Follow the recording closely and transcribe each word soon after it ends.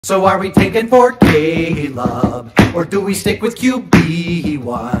So are we taking for Caleb, or do we stick with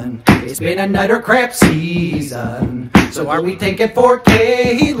QB1? It's been a nutter crap season. So are we taking for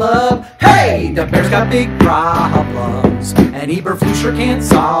Caleb? Hey, the Bears got big problems, and Eberflus sure can't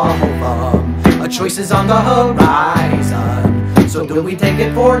solve them. A choice is on the horizon. So do we take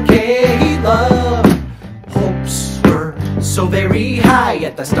it for Caleb? Hopes were so very high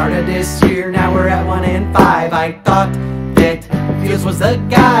at the start of this year. Now we're at 1-5. I thought that Fields was the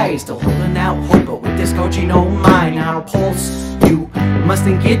guy, still holding out hope, but with this coaching, oh my. Now Pulse, you must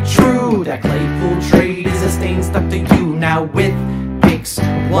think it true that Claypool trade is a stain stuck to you. Now with picks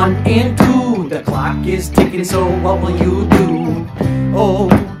 1 and 2, the clock is ticking, so what will you do? Oh,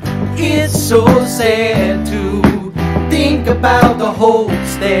 it's so sad to think about the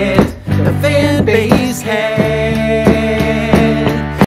hopes that the fan base had.